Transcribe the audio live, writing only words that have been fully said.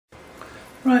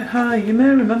Right, hi, you may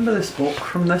remember this book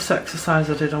from this exercise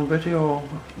I did on video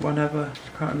whenever,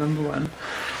 I can't remember when.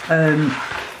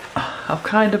 I've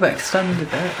kind of extended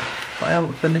it, but I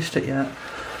haven't finished it yet.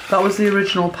 That was the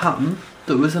original pattern,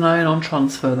 that was an iron-on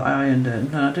transfer that I ironed in,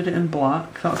 and I did it in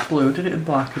black, that's blue, I did it in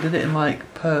black, I did it in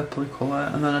like purpley colour,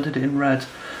 and then I did it in red.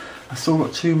 I still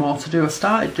got 2 more to do. I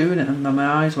started doing it and then my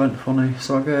eyes went funny,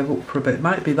 so I gave up for a bit. It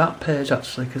might be that page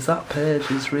actually, because that page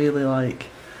is really like,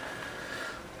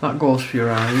 that goes for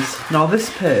your eyes. Now this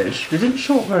page, they didn't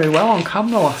show up very well on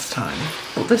camera last time,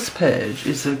 but this page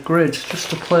is a grid,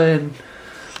 just a plain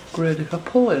grid. If I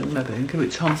pull in maybe and give it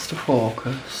a chance to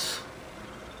focus,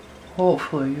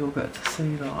 hopefully you'll get to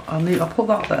see that. I'll put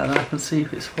that there and I can see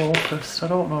if it's focused. I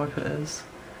don't know if it is,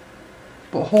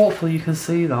 but hopefully you can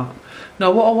see that.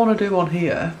 Now what I want to do on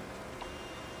here,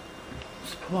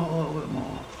 just pull out a little bit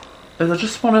more, is I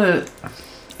just want to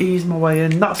ease my way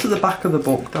in. That's at the back of the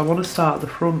book. I want to start at the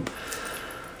front,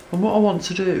 and what I want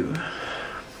to do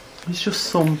is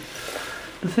just the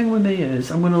thing with me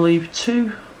is I'm going to leave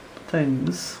 2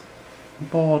 things, a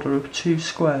border of 2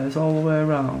 squares all the way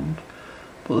around,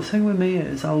 but the thing with me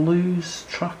is I'll lose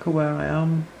track of where I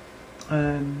am.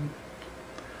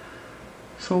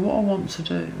 So what I want to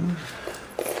do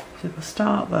is if I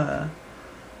start there,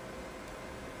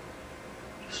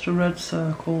 just a red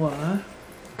circle there,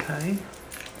 okay.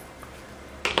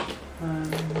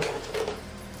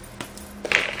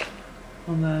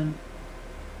 And then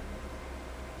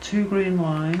 2 green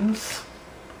lines,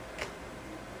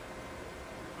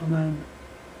 and then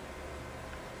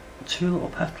 2 little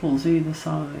petals either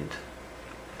side,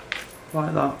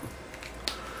 like that.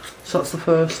 So that's the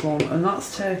first one, and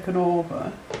that's taken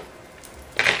over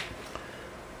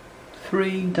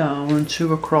 3 down and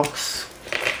 2 across.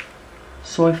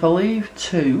 So if I leave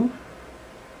 2,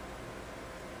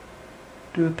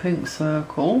 do a pink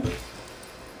circle,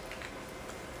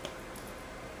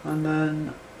 and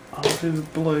then I'll do a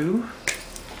blue,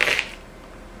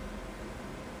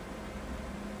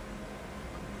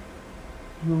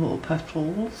 and the little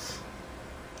petals,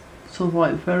 so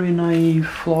like very naive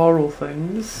floral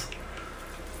things.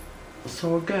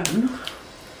 So again,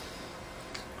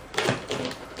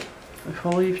 if I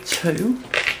leave 2,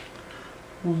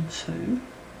 1, 2,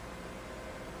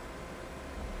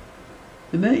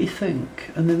 they make you think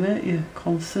and they make you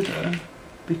consider,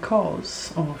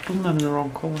 because, oh, I've done them in the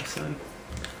wrong colour, so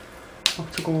I'll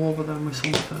have to go over them with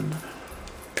something.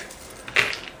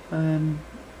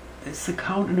 It's the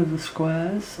counting of the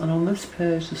squares, and on this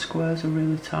page the squares are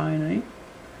really tiny,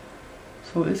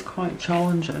 so it is quite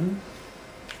challenging.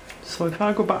 So if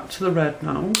I go back to the red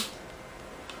now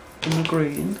and the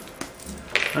green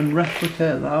and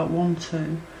replicate that 1,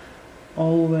 2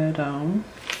 all the way down,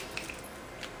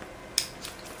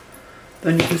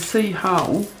 then you can see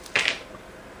how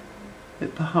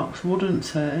it perhaps wouldn't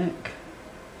take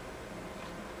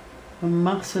a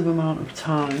massive amount of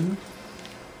time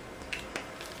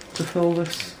to fill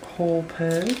this whole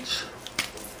page.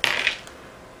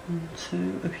 1,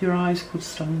 2, if your eyes could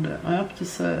stand it. I have to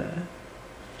say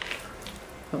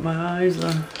that my eyes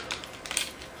they're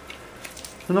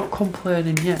not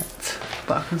complaining yet,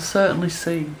 but I can certainly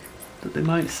see that they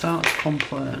might start to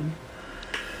complain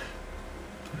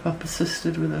if I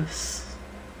persisted with this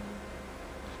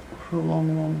for a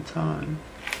long time.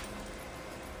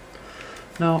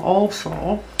 Now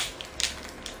also,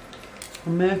 I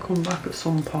may come back at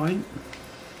some point,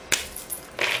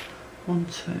 1,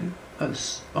 2,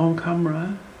 that's on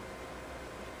camera,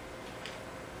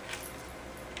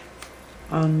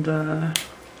 and well,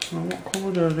 what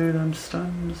colour did I do them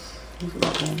stems? Was it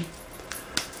that one?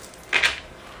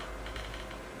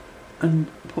 And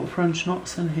put French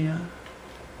knots in here.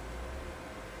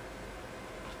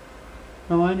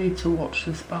 Now I need to watch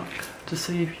this back to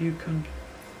see if you can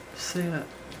see it.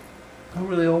 I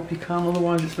really hope you can,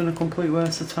 otherwise it's been a complete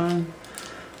waste of time.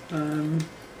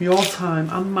 Your time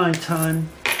and my time.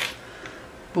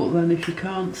 But then if you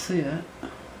can't see it,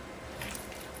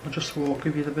 I just won't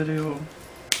give you the video.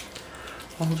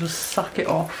 I'll just sack it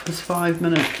off as 5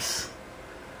 minutes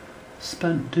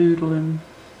spent doodling,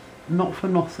 not for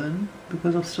nothing,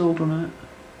 because I've still done it,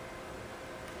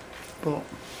 but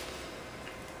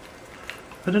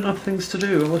if I didn't have things to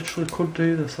do, I literally could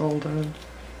do this all day.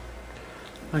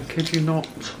 I kid you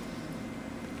not.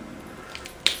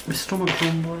 My stomach's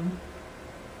rumbling.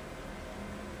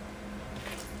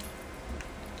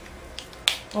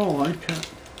 Oh, I like it.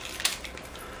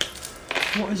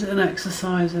 What is it an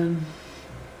exercise in?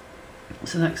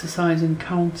 It's an exercise in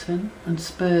counting and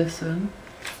spacing,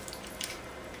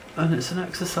 and it's an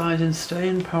exercise in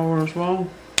staying power as well.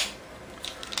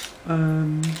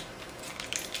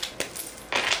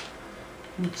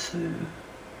 1, 2.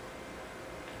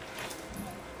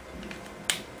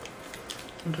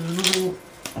 I'll do another one.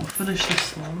 I'll finish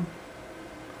this one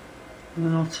and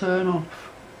then I'll turn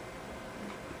off.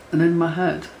 And in my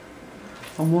head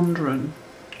I'm wondering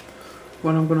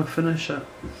when I'm going to finish it.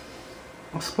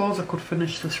 I suppose I could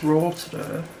finish this row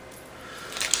today.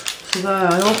 So there,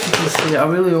 I hope you can see it. I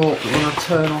really hope that when I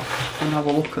turn off and have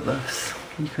a look at this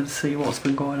you can see what's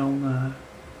been going on there.